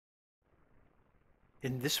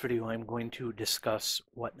In this video, I'm going to discuss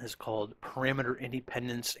what is called parameter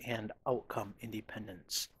independence and outcome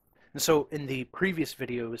independence. And so in the previous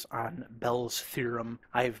videos on Bell's theorem,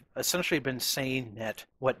 I've essentially been saying that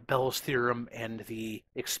what Bell's theorem and the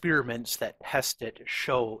experiments that test it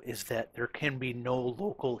show is that there can be no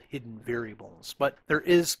local hidden variables. But there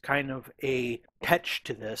is kind of a catch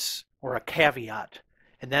to this, or a caveat,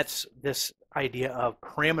 and that's this idea of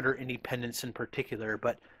parameter independence in particular,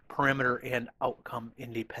 but parameter and outcome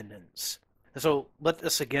independence. So let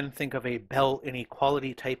us again think of a Bell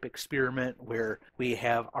inequality type experiment where we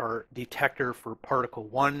have our detector for particle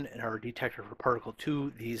 1 and our detector for particle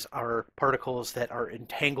 2. These are particles that are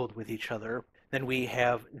entangled with each other. Then we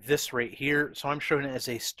have this right here. So I'm showing it as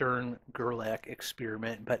a Stern-Gerlach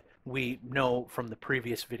experiment, but we know from the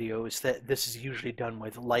previous videos that this is usually done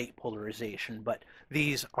with light polarization, but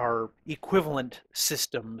these are equivalent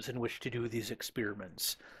systems in which to do these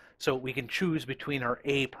experiments. So we can choose between our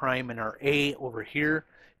A prime and our A over here.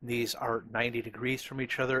 These are 90 degrees from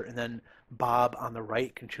each other, and then Bob on the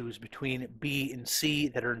right can choose between B and C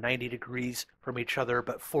that are 90 degrees from each other,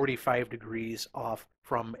 but 45 degrees off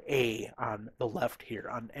from A on the left here,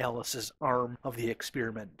 on Alice's arm of the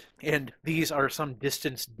experiment. And these are some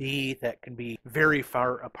distance D that can be very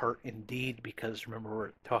far apart indeed, because remember,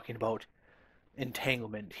 we're talking about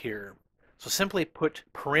entanglement here. So simply put,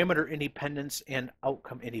 parameter independence and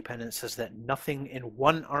outcome independence says that nothing in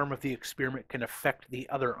one arm of the experiment can affect the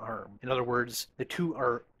other arm. In other words, the two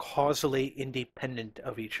are causally independent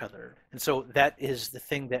of each other. And so that is the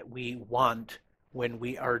thing that we want when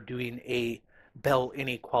we are doing a Bell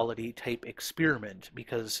inequality type experiment,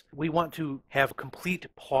 because we want to have complete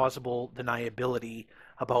plausible deniability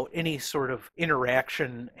about any sort of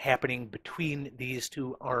interaction happening between these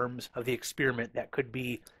two arms of the experiment that could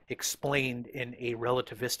be explained in a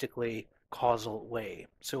relativistically causal way.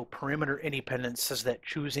 So parameter independence says that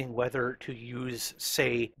choosing whether to use,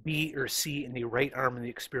 say, B or C in the right arm of the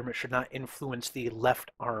experiment should not influence the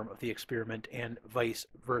left arm of the experiment, and vice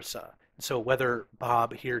versa. So whether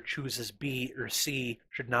Bob here chooses B or C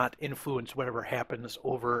should not influence whatever happens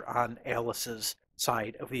over on Alice's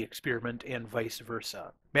side of the experiment, and vice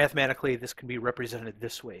versa. Mathematically, this can be represented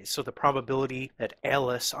this way. So the probability that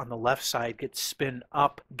Alice on the left side gets spin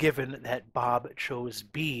up given that Bob chose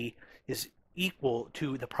B is equal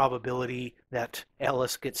to the probability that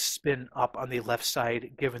Alice gets spin up on the left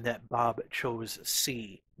side given that Bob chose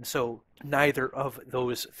C. And so neither of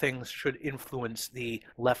those things should influence the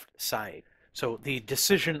left side. So the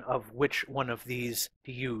decision of which one of these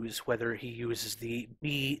to use, whether he uses the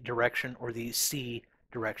B direction or the C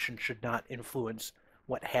direction, should not influence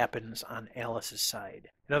what happens on Alice's side.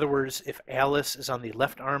 In other words, if Alice is on the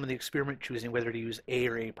left arm of the experiment choosing whether to use A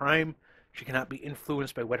or A prime, she cannot be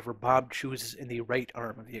influenced by whatever Bob chooses in the right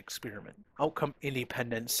arm of the experiment. Outcome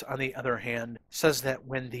independence, on the other hand, says that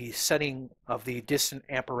when the setting of the distant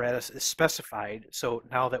apparatus is specified, so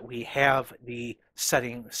now that we have the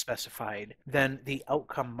setting specified, then the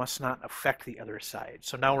outcome must not affect the other side.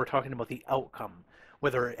 So now we're talking about the outcome.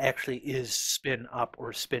 Whether it actually is spin up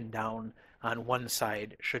or spin down on one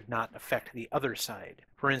side should not affect the other side.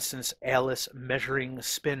 For instance, Alice measuring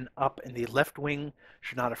spin up in the left wing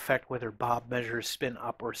should not affect whether Bob measures spin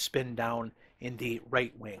up or spin down in the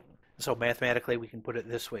right wing. So mathematically, we can put it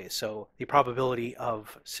this way. So the probability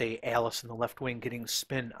of, say, Alice in the left wing getting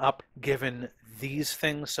spin up given these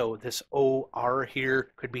things, so this OR here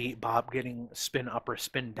could be Bob getting spin up or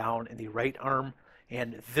spin down in the right arm.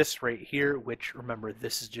 And this right here, which, remember,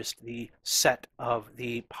 this is just the set of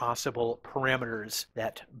the possible parameters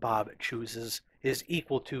that Bob chooses, is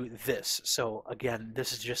equal to this. So again,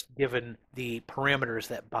 this is just given the parameters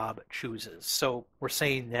that Bob chooses. So we're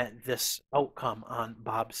saying that this outcome on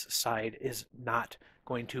Bob's side is not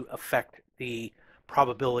going to affect the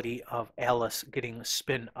probability of Alice getting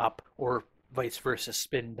spin up or vice versa,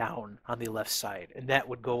 spin down on the left side. And that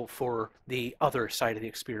would go for the other side of the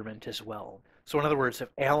experiment as well. So in other words, if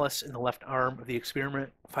Alice in the left arm of the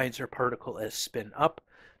experiment finds her particle as spin up,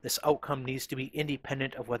 this outcome needs to be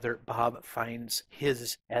independent of whether Bob finds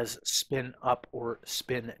his as spin up or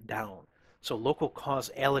spin down. So local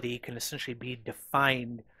causality can essentially be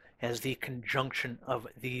defined as the conjunction of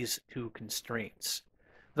these two constraints.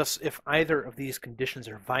 Thus, if either of these conditions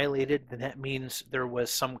are violated, then that means there was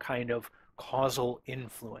some kind of causal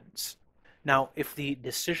influence. Now, if the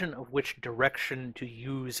decision of which direction to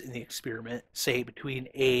use in the experiment, say between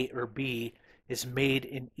A or B, is made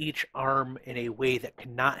in each arm in a way that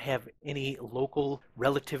cannot have any local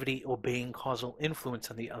relativity obeying causal influence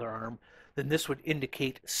on the other arm, then this would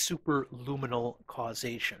indicate superluminal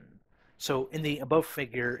causation. So in the above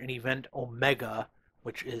figure, an event omega,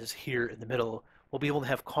 which is here in the middle, will be able to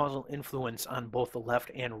have causal influence on both the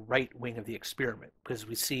left and right wing of the experiment, because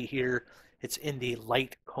we see here it's in the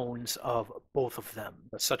light cones of both of them,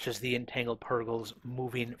 such as the entangled particles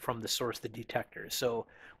moving from the source of the detector. So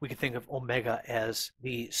we can think of omega as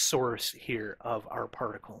the source here of our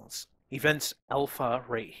particles. Events alpha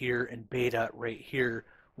right here and beta right here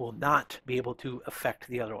will not be able to affect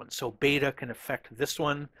the other one. So beta can affect this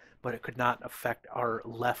one, but it could not affect our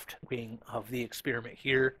left wing of the experiment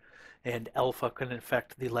here. And alpha can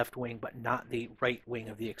affect the left wing, but not the right wing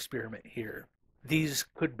of the experiment here. These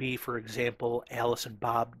could be, for example, Alice and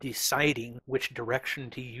Bob deciding which direction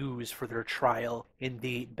to use for their trial in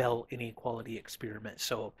the Bell inequality experiment.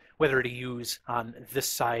 So whether to use on this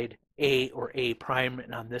side A or A prime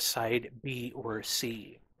and on this side B or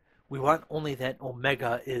C. We want only that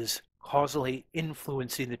omega is causally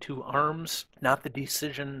influencing the two arms, not the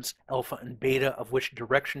decisions alpha and beta of which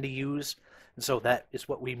direction to use. And so that is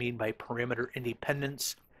what we mean by parameter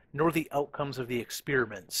independence, nor the outcomes of the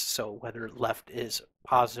experiments. So whether left is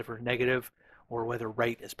positive or negative, or whether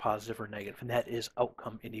right is positive or negative, and that is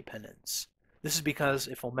outcome independence. This is because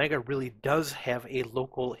if omega really does have a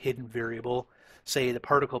local hidden variable, say the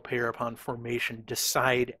particle pair upon formation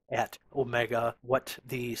decide at omega what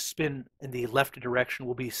the spin in the left direction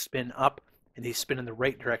will be spin up and the spin in the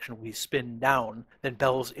right direction will be spin down, then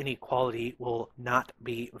Bell's inequality will not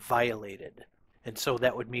be violated. And so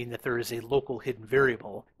that would mean that there is a local hidden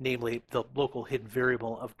variable, namely the local hidden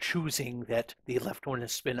variable of choosing that the left one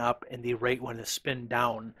is spin up and the right one is spin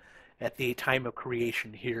down at the time of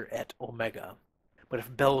creation here at omega. But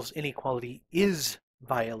if Bell's inequality is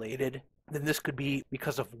violated, then this could be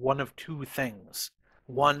because of one of two things.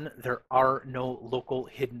 One, there are no local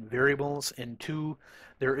hidden variables, and two,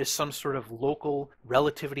 there is some sort of local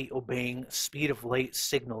relativity obeying speed of light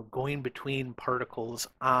signal going between particles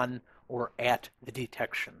on or at the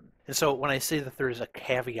detection. And so when I say that there is a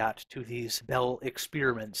caveat to these Bell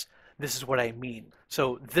experiments, this is what I mean.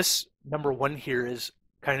 So this number one here is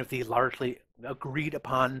kind of the largely agreed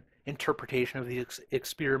upon interpretation of the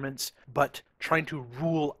experiments, but trying to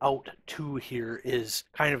rule out two here is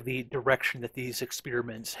kind of the direction that these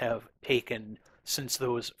experiments have taken since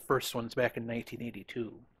those first ones back in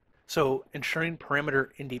 1982. So ensuring parameter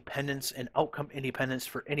independence and outcome independence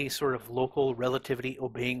for any sort of local relativity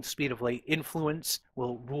obeying speed of light influence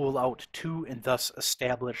will rule out two and thus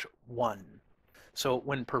establish one. So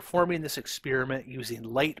when performing this experiment using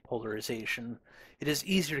light polarization, it is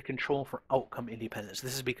easier to control for outcome independence.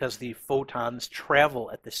 This is because the photons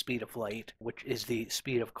travel at the speed of light, which is the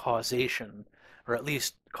speed of causation, or at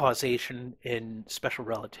least causation in special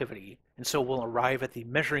relativity, and so will arrive at the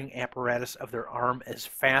measuring apparatus of their arm as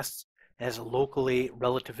fast as locally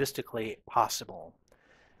relativistically possible.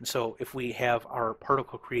 And so if we have our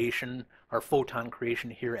particle creation, our photon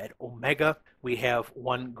creation here at omega, we have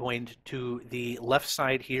one going to the left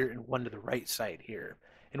side here and one to the right side here.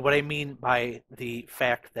 And what I mean by the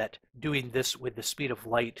fact that doing this with the speed of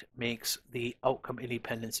light makes the outcome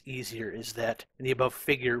independence easier is that in the above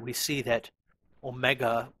figure we see that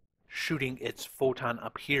omega shooting its photon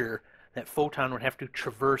up here, that photon would have to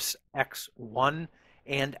traverse x1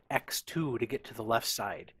 and x2 to get to the left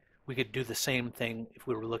side. We could do the same thing if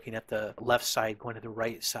we were looking at the left side going to the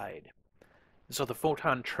right side. And so the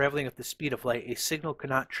photon traveling at the speed of light, a signal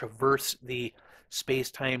cannot traverse the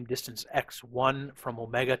space-time distance x1 from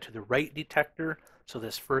omega to the right detector, so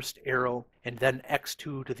this first arrow, and then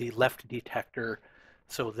x2 to the left detector,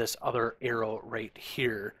 so this other arrow right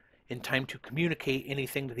here, in time to communicate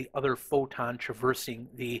anything to the other photon traversing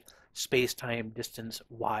the space-time distance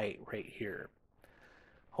y right here.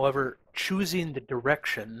 However, choosing the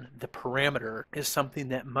direction, the parameter, is something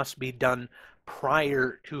that must be done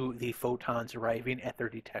prior to the photons arriving at their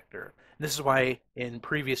detector. And this is why in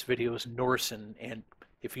previous videos, Norson, and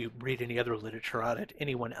if you read any other literature on it,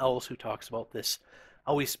 anyone else who talks about this,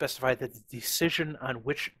 always specify that the decision on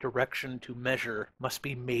which direction to measure must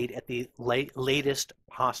be made at the latest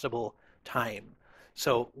possible time.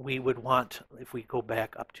 So we would want, if we go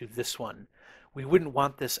back up to this one, we wouldn't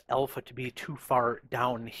want this alpha to be too far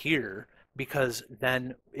down here because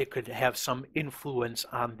then it could have some influence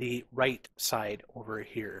on the right side over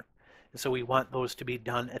here. And so we want those to be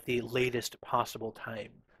done at the latest possible time.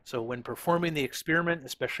 So when performing the experiment,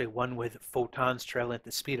 especially one with photons traveling at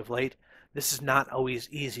the speed of light, this is not always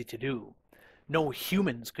easy to do. No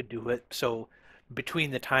humans could do it, so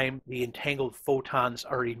between the time the entangled photons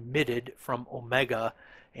are emitted from omega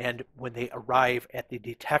and when they arrive at the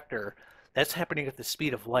detector, that's happening at the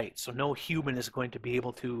speed of light. So no human is going to be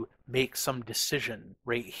able to make some decision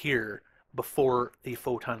right here before the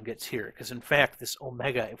photon gets here. Because in fact, this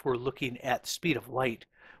omega, if we're looking at speed of light,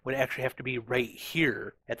 would actually have to be right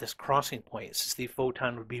here at this crossing point, since the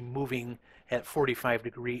photon would be moving at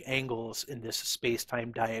 45-degree angles in this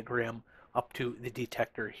space-time diagram up to the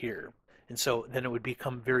detector here. And so then it would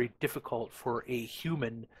become very difficult for a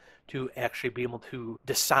human to actually be able to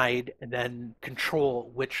decide and then control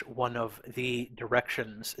which one of the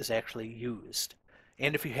directions is actually used.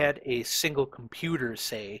 And if you had a single computer,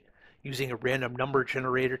 say, using a random number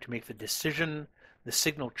generator to make the decision, the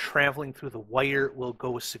signal traveling through the wire will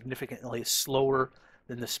go significantly slower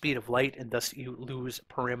than the speed of light, and thus you lose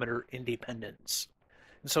parameter independence.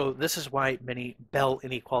 And so this is why many Bell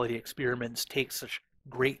inequality experiments take such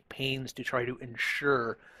great pains to try to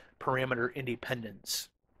ensure parameter independence.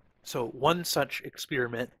 So one such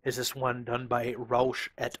experiment is this one done by Rausch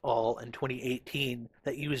et al. In 2018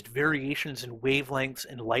 that used variations in wavelengths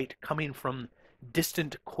in light coming from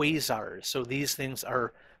distant quasars. So these things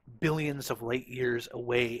are billions of light years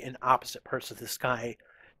away in opposite parts of the sky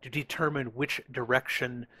to determine which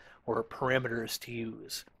direction or parameters to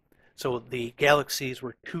use. So the galaxies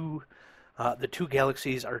were the two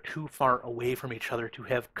galaxies are too far away from each other to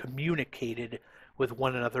have communicated with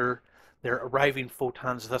one another, their arriving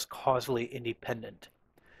photons thus causally independent.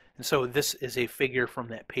 And so this is a figure from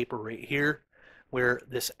that paper right here, where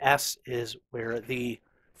this S is where the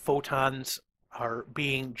photons are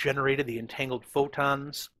being generated, the entangled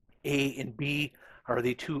photons. A and B are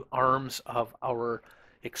the two arms of our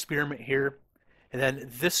experiment here. And then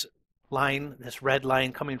this line, this red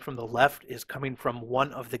line coming from the left, is coming from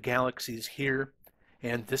one of the galaxies here,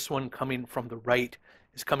 and this one coming from the right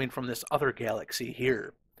is coming from this other galaxy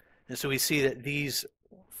here. And so we see that these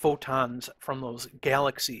photons from those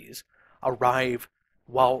galaxies arrive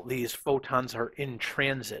while these photons are in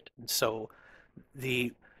transit. And so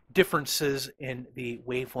the differences in the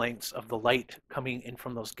wavelengths of the light coming in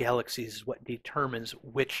from those galaxies is what determines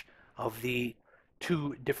which of the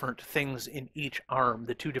two different things in each arm,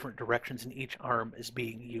 the two different directions in each arm, is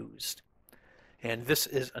being used. And this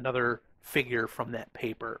is another figure from that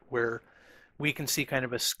paper where we can see kind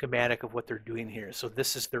of a schematic of what they're doing here. So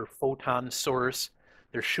this is their photon source.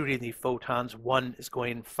 They're shooting the photons. One is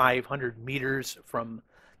going 500 meters from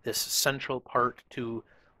this central part to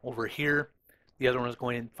over here. The other one is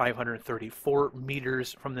going 534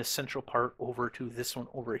 meters from this central part over to this one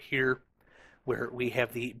over here, where we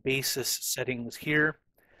have the basis settings here.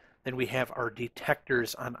 Then we have our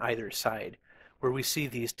detectors on either side, where we see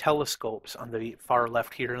these telescopes on the far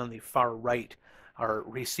left here and on the far right are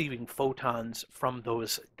receiving photons from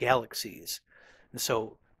those galaxies. And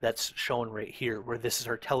so that's shown right here, where this is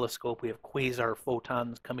our telescope. We have quasar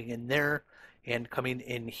photons coming in there and coming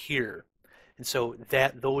in here. And so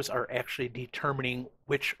those are actually determining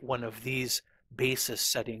which one of these basis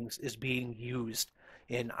settings is being used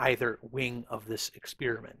in either wing of this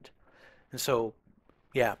experiment. And so,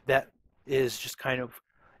 yeah, that is just kind of,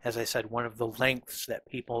 as I said, one of the lengths that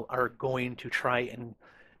people are going to try and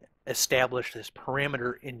establish this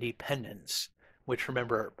parameter independence, which,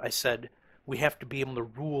 remember, I said we have to be able to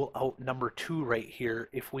rule out number 2 right here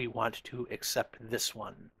if we want to accept this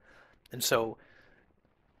one. And so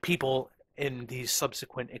people in these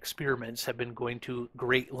subsequent experiments have been going to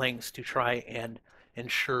great lengths to try and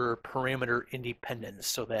ensure parameter independence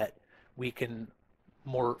so that we can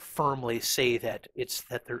more firmly say that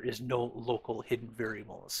there is no local hidden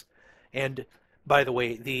variables. And by the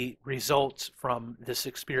way, the results from this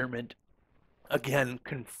experiment again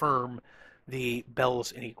confirm the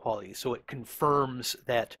Bell's inequality. So it confirms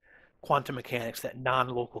that quantum mechanics, that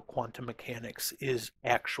non-local quantum mechanics, is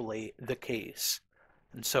actually the case.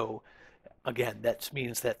 And so again, that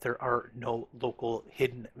means that there are no local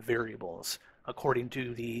hidden variables according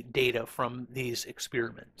to the data from these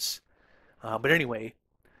experiments. But anyway,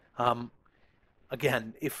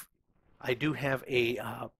 again, if I do have a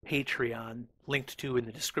Patreon linked to in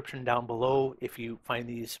the description down below. If you find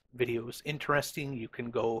these videos interesting, you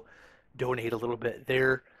can go donate a little bit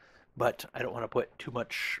there, but I don't want to put too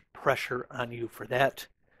much pressure on you for that.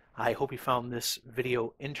 I hope you found this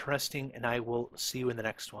video interesting, and I will see you in the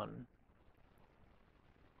next one.